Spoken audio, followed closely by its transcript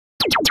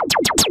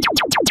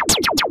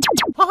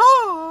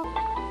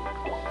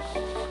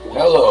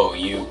Hello,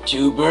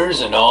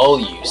 YouTubers and all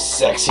you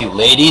sexy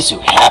ladies who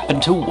happen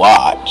to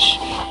watch.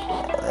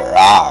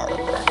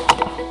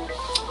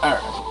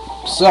 Alright,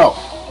 so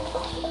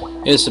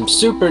here's some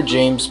Super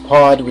James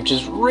Pond, which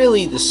is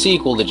really the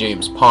sequel to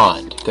James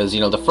Pond, because,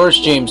 you know, the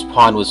first James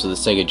Pond was for the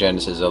Sega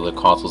Genesis. Other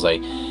consoles I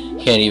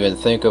can't even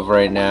think of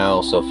right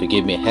now, so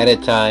forgive me ahead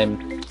of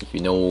time if you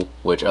know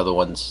which other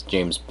ones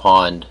James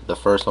Pond, the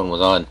first one,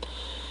 was on.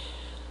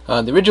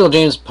 The original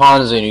James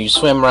Pond is, you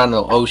swim around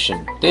the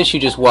ocean. This, you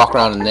just walk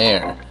around in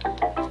there,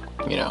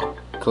 you know,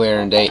 clear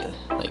and day.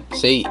 Like,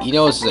 see, you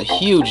know, this is a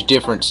huge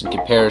difference in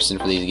comparison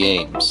for these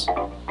games.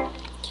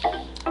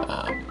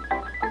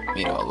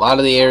 You know, a lot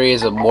of the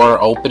areas are more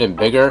open and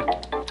bigger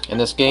in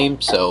this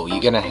game, so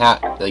you're gonna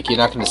have, like, you're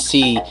not gonna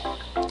see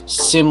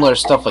similar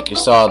stuff like you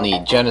saw in the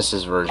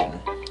Genesis version.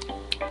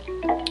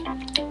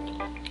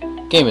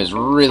 Game is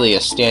really a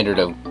standard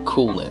of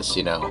coolness,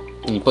 you know.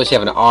 And plus, you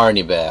have an R in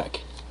your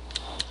back.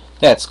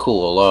 That's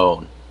cool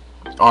alone.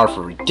 R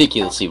for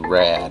ridiculously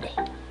rad.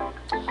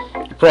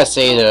 You press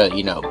A to,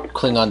 you know,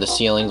 cling on the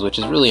ceilings, which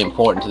is really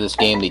important to this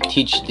game. They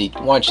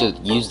want you to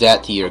use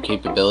that to your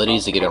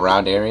capabilities to get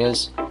around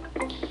areas.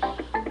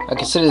 I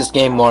consider this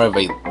game more of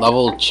a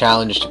level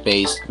challenge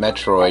based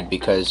Metroid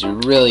because you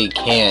really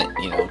can't,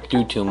 you know,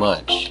 do too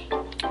much.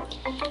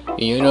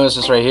 You notice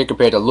this right here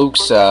compared to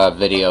Luke's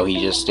video he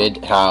just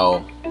did,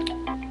 how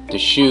the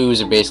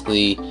shoes are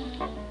basically,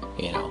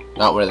 you know,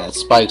 not where that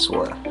spikes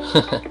were.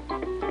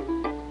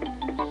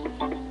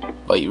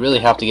 But you really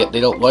have to get, they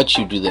don't let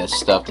you do this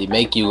stuff. They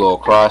make you go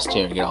across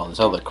here and get all this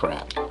other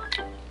crap.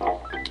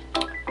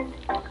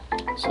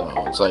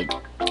 So it's like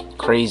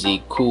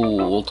crazy, cool,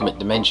 ultimate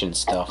dimension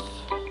stuff.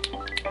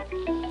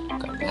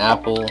 Got an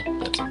apple,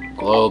 got some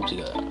globes, you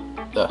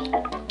got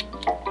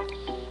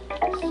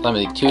some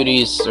of the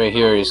tooties right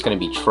here is going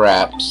to be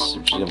traps,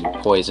 which is going to be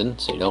poison,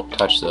 so you don't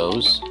touch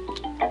those.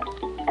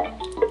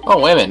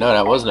 Oh, wait a minute, no,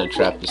 that wasn't a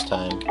trap this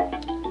time.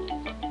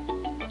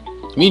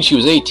 You mean she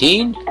was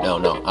 18? No,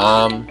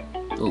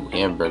 ooh,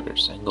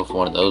 hamburgers. I can go for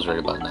one of those right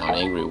about now, an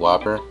Angry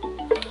Whopper.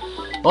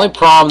 The only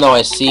problem, though,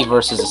 I see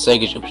versus the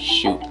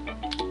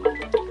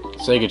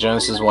Sega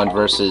Genesis one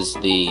versus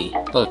the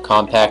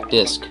compact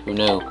disc, who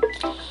knew,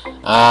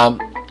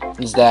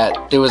 is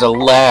that there was a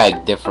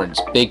lag difference,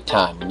 big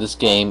time, in this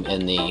game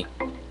and the...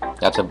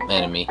 That's an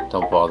enemy,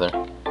 don't bother.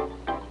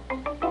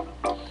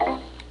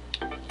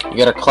 You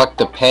gotta collect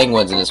the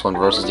penguins in this one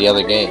versus the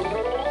other game.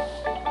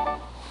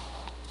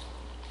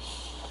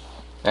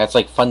 That's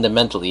like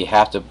fundamentally, you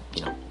have to,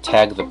 you know,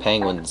 tag the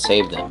penguin and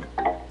save them.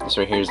 This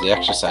right here is the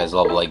exercise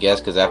level, I guess,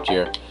 because after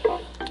you're...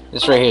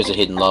 This right here is a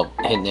hidden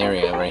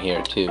area right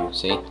here, too.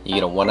 See? You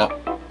get a 1-up.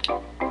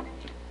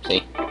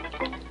 See?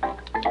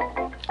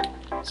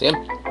 See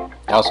him?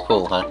 That was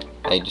cool, huh?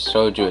 I just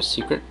showed you a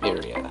secret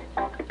area.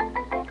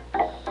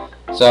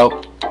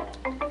 So,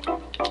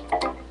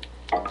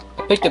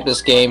 I picked up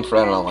this game for,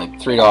 I don't know, like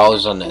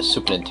 $3 on the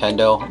Super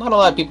Nintendo. Not a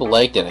lot of people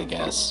liked it, I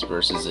guess,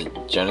 versus the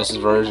Genesis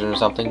version or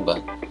something,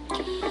 but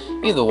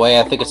either way,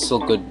 I think it's still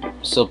good,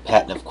 still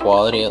patent of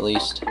quality at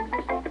least.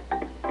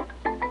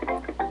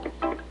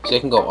 So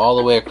you can go all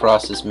the way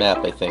across this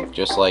map, I think,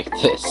 just like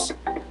this.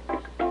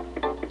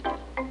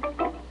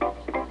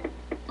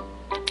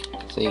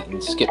 So you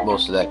can skip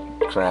most of that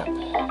crap.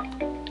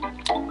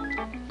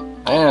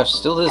 I have,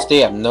 still to this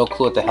day, I have no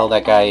clue what the hell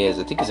that guy is.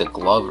 I think he's a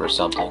glove or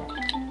something.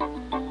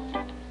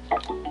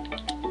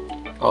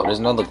 Oh, there's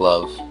another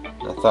glove.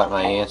 I thought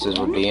my answers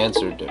would be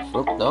answered.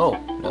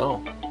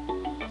 No.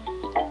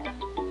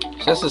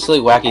 So that's the silly,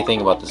 wacky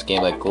thing about this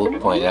game, like Luke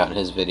pointed out in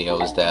his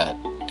video, is that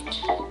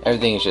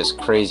everything is just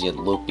crazy and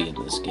loopy in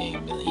this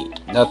game.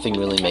 Nothing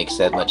really makes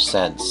that much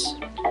sense.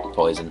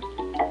 Poison.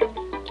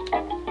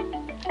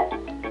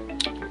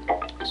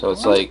 So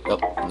it's like, oh,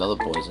 another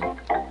poison.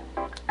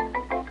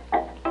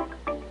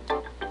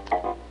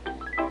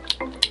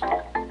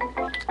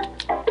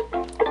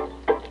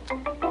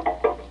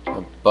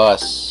 A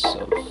bus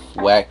of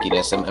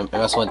wackiness. I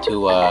must went to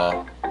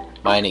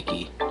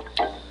Meineke.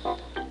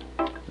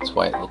 That's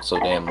why it looks so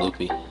damn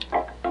loopy.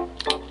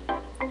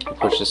 You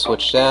push the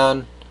switch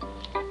down,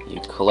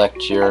 you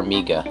collect your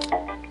Amiga.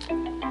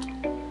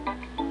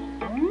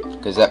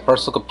 Because that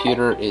personal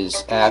computer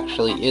is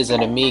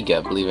an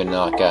Amiga, believe it or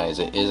not, guys.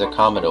 It is a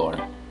Commodore.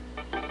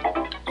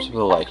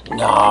 People are like,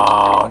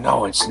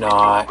 no, it's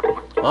not.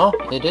 Oh,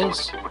 it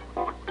is.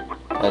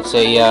 That's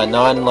a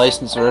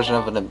non-licensed version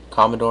of a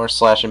Commodore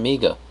 /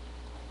 Amiga.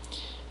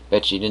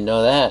 Bet you didn't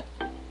know that.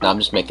 No, I'm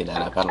just making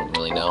that up. I don't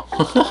really know.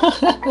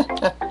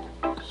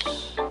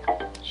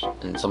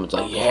 And someone's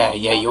like, yeah,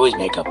 you always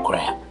make up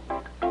crap.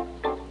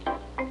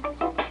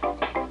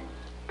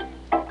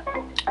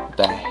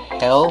 The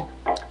hell?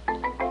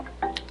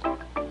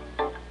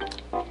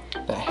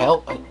 The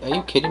hell? Are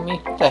you kidding me?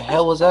 What the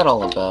hell was that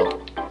all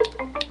about?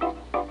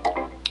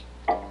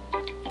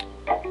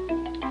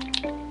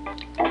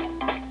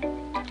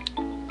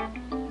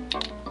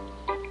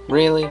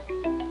 Really?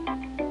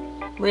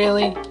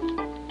 Really?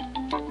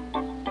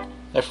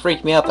 I That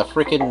freaked me out. The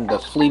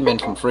fleaman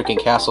from freaking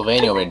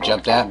Castlevania over and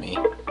jumped at me.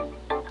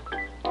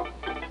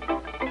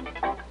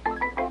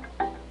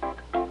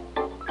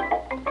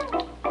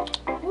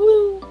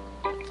 Woo!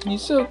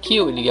 He's so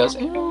cute when he goes,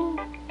 ew.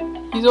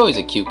 He's always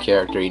a cute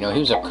character, you know. He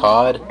was a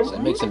cod, so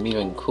that makes him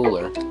even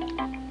cooler.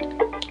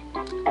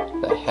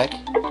 The heck?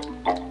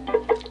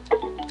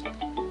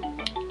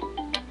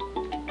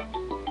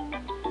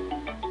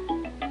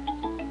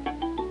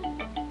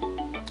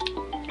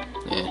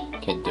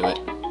 Can't do it.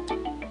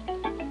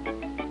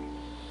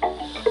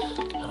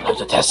 I don't have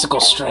the testicle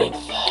strength.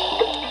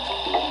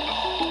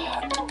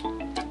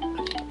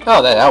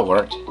 Oh, that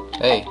worked.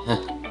 Hey.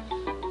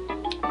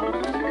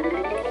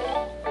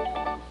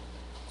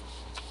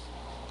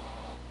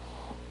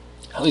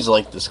 I always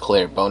like this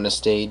Claire bonus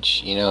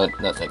stage. You know,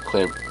 not that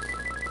Claire.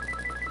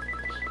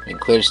 In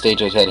Claire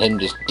stage, I had him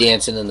just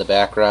dancing in the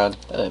background.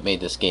 That made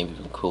this game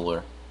even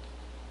cooler.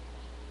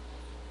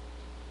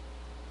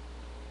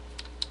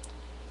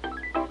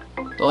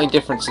 The only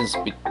difference is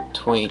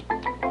between...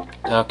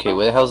 Okay,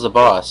 where the hell's the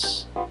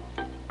boss?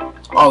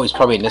 Oh, he's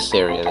probably in this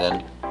area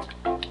then.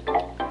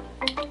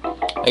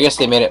 I guess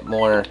they made it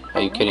more...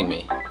 Are you kidding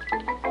me?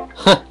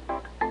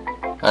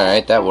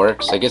 Alright, that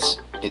works. I guess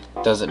it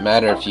doesn't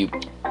matter if you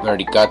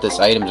already got this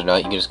items or not.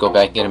 You can just go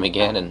back and get them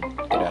again and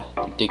get a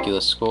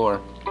ridiculous score.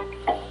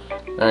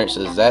 Alright,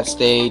 so there's that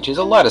stage. There's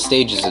a lot of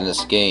stages in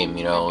this game,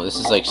 you know. This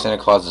is like Santa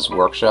Claus's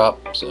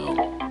workshop,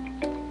 so...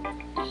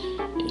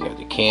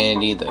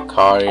 Candy, the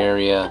car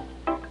area.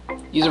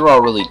 These are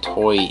all really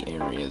toy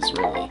areas,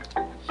 really.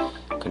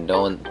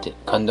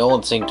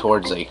 Condolencing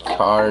towards like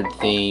card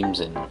themes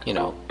and, you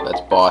know,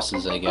 that's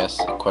bosses, I guess.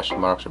 Question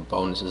marks or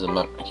bonuses,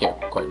 I can't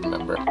quite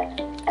remember.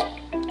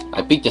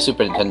 I beat the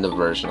Super Nintendo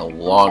version a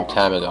long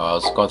time ago. I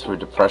was going through a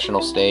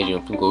depressional stage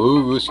and people go,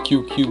 oh, this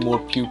QQ, more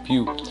pew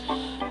pew.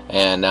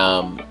 And,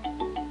 oh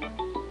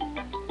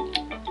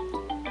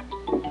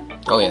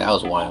yeah, that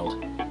was wild.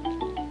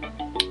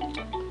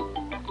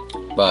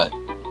 But,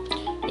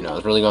 you know, I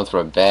was really going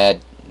through a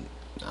bad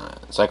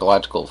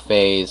psychological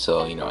phase,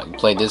 so, you know, I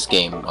played this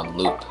game on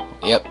loop.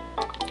 Yep.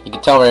 You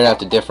can tell right out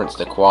the difference,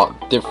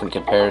 different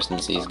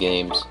comparisons to these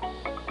games.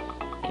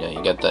 You know,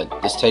 you got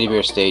this teddy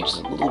bear stage is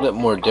a little bit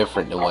more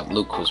different than what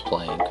Luke was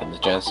playing, because the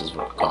Genesis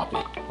copy,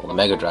 well, the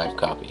Mega Drive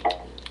copy.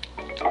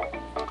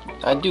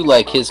 I do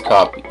like his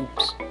copy,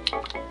 oops.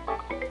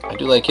 I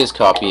do like his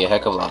copy a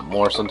heck of a lot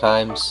more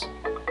sometimes.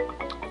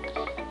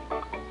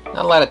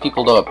 Not a lot of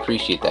people don't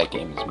appreciate that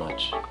game as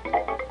much.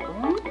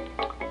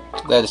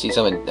 Glad to see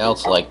someone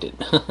else liked it.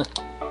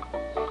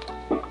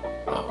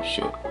 Oh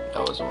shoot,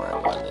 that wasn't where I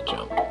wanted to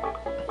jump.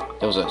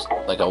 There was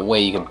like a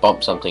way you could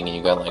bump something and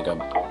you got like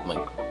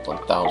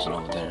 1,000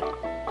 over there.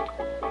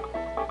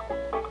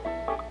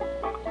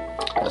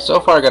 So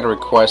far I got a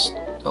request.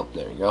 Oh,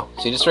 there you go.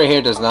 See, this right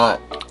here does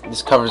not.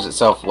 This covers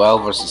itself well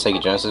versus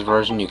Sega Genesis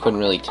version. You couldn't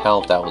really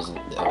tell if that was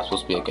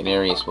supposed to be like an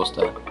area you're supposed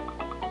to.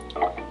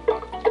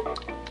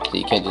 So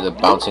you can't do the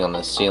bouncing on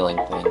the ceiling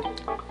thing.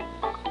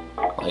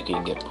 Like you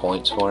can get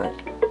points for it.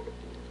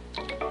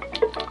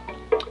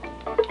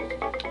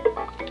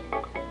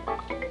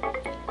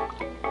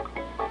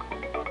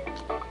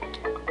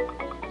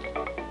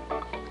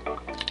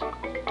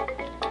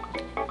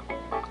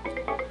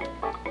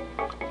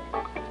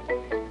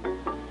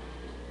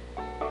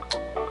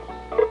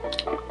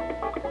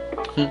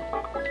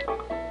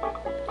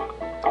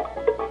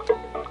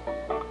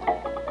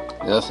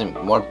 There's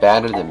nothing more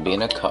badder than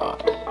being a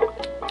cod. Oh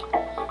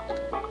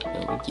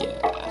yeah.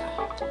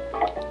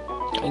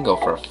 I can go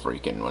for a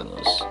freaking one of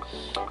those.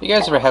 You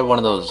guys ever had one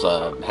of those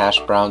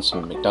hash browns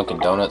from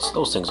McDunkin' Donuts?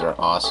 Those things are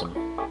awesome.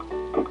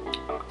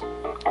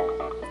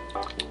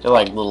 They're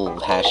like little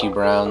hashy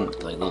brown,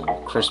 like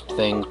little crisp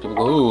things. People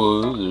go,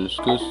 oh, those are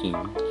disgusting.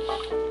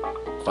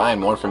 Fine,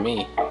 more for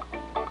me.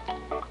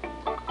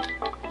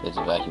 There's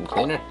a vacuum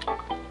cleaner.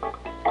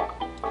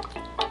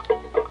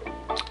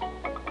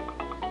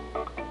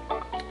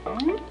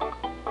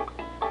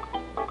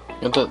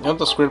 You know what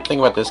the script thing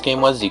about this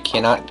game was? You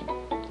cannot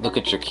look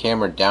at your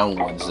camera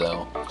downwards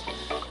though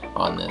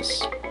on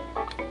this.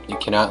 You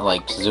cannot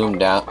like zoom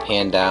down,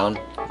 pan down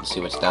and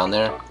see what's down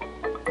there.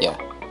 Yeah,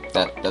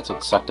 that's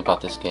what sucked about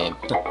this game.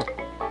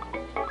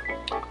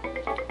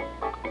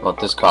 Well,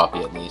 this copy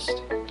at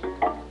least.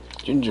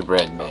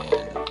 Gingerbread Man.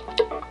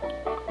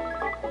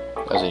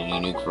 That was a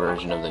unique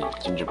version of the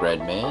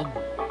Gingerbread Man.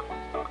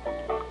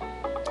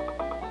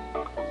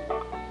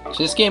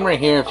 So this game right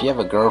here, if you have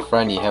a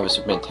girlfriend, you have a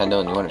Super Nintendo,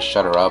 and you want to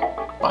shut her up,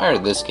 buy her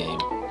this game.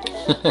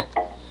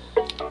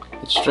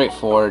 It's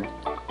straightforward.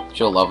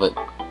 She'll love it.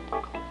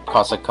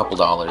 Costs like a couple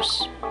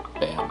dollars.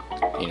 Bam.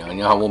 You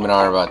know how women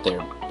are about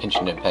their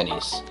pinching their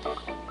pennies.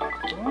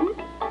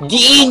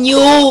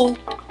 Daniel!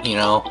 You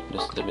know,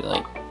 just to be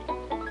like,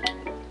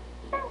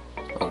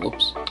 oh,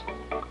 whoops.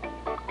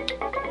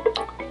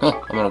 Huh,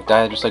 I'm gonna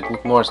die just like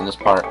Lukemorse in this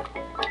part.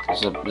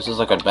 This is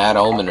like a bad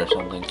omen or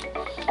something.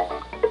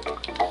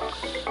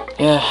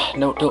 Yeah,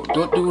 no,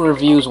 don't do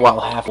reviews while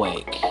half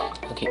awake.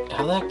 Okay,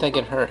 how the heck did I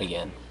get hurt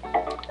again?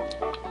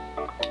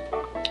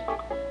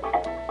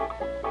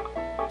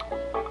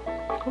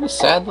 What a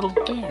sad little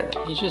bear.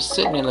 He's just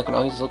sitting there looking,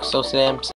 oh, he looks so damn